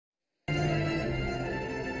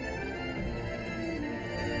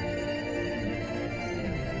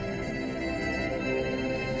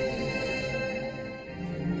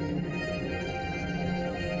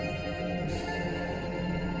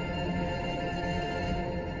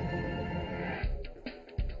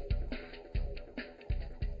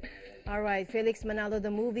All right, Felix Manalo,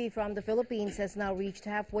 the movie from the Philippines, has now reached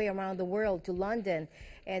halfway around the world to London.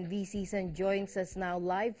 And V Season joins us now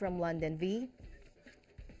live from London. V?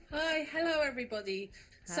 Hi, hello everybody.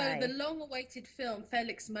 So the Hi. long-awaited film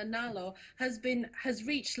Felix Manalo has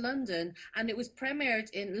reached London, and it was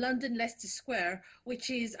premiered in London Leicester Square,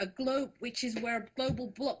 which is where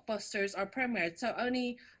global blockbusters are premiered. So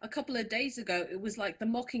only a couple of days ago it was like the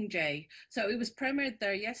Mockingjay. So it was premiered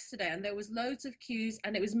there yesterday, and there was loads of queues,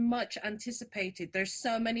 and it was much anticipated. There's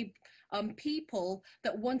so many people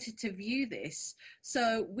that wanted to view this.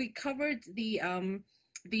 So we covered the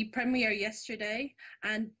premiere yesterday,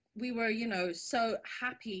 and we were, so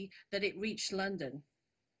happy that it reached London.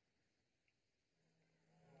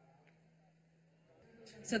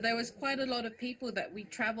 So there was quite a lot of people that we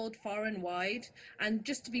traveled far and wide, and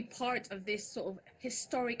just to be part of this sort of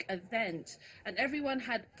historic event. And everyone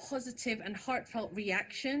had positive and heartfelt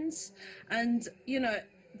reactions. And,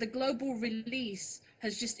 the global release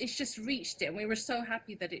it's just reached it. And we were so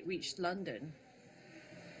happy that it reached London.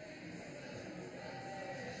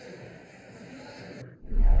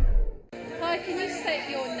 Hi, can you state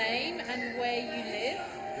your name and where you live?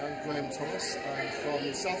 I'm Graham Thomas. I'm from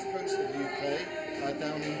the south coast of the UK,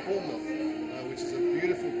 down in Bournemouth, which is a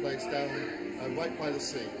beautiful place down right by the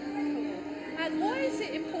sea. Cool. And why is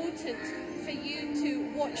it important for you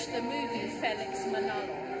to watch the movie Felix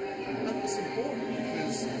Manalo? It's important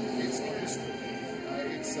because it's got history.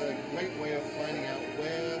 It's a great way of finding out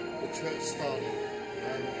where the church started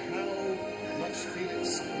and how much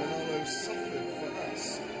Felix Manalo suffered for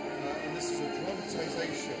us. And this is a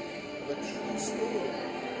dramatization of a true story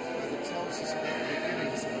that tells us about the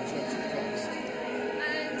beginnings of the Church of Christ.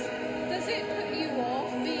 And does it put you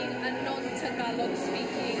off being a non-Tagalog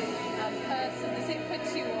speaking person? Does it put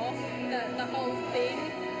you off that the whole thing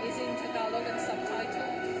is in Tagalog and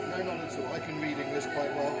subtitled? No, not at all. I can read English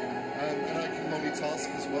quite well, and I can multitask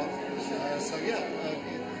as well.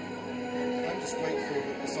 I'm just grateful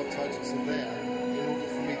that the subtitles are there in order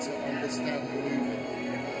for me to understand the movie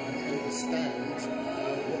and understand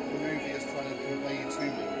what the movie is trying to convey to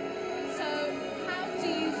me. So how do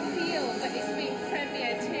you feel that it's being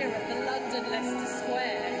premiered here at the London Leicester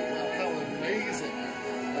Square? Wow, how amazing!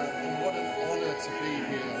 And what an honour to be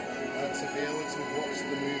here, to be able to watch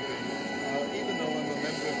the movie. Even though I'm a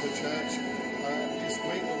member of the church, it's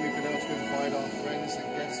great that we've been able to invite our friends and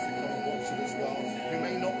guests to come and watch it as well, who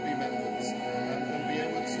may not be members, and be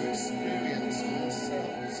able to experience for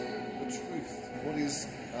themselves the truth, what is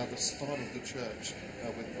the start of the church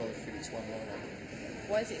with Brother Felix Manalo.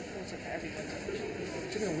 Why is it important for everyone to watch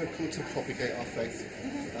it? Do you know, we're called to propagate our faith,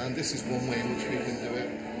 and this is one way in which we can do it.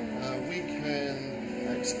 We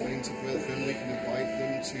can explain to brethren, we can invite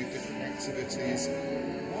them to different activities.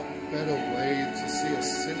 What better way to see a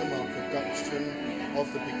cinema production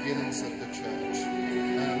of the beginnings of the church?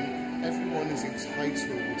 Everyone is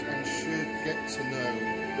entitled and should get to know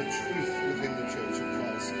the truth within the Church of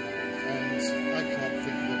Christ. And I can't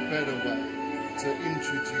think of a better way to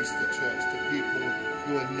introduce the church to people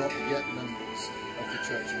who are not yet members of the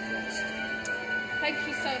Church of Christ. Thank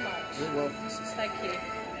you so much. You're welcome, sister. Thank you.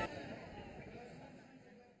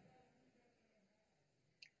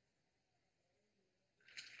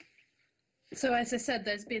 So as I said,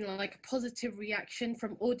 there's been like a positive reaction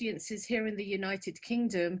from audiences here in the United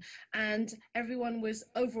Kingdom, and everyone was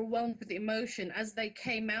overwhelmed with emotion as they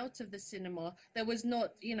came out of the cinema. There was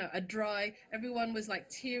not, everyone was like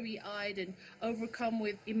teary-eyed and overcome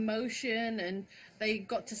with emotion, and they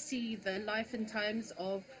got to see the life and times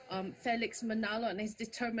of Felix Manalo and his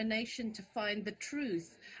determination to find the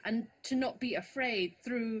truth and to not be afraid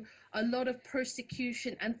through a lot of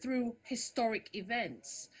persecution and through historic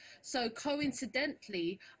events. So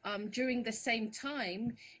coincidentally, during the same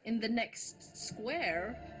time, in the next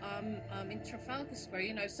square, in Trafalgar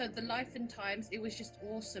Square, so the life and times, it was just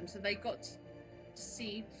awesome. So they got to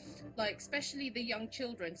see, like, especially the young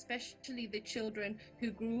children, especially the children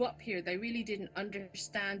who grew up here, they really didn't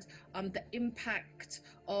understand the impact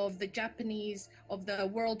of the Japanese, of the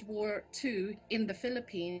World War II in the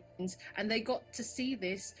Philippines, and they got to see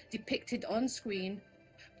this depicted on screen,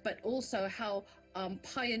 but also how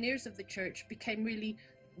pioneers of the church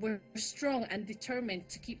were strong and determined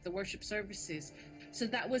to keep the worship services. So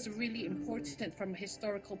that was really important from a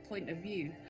historical point of view.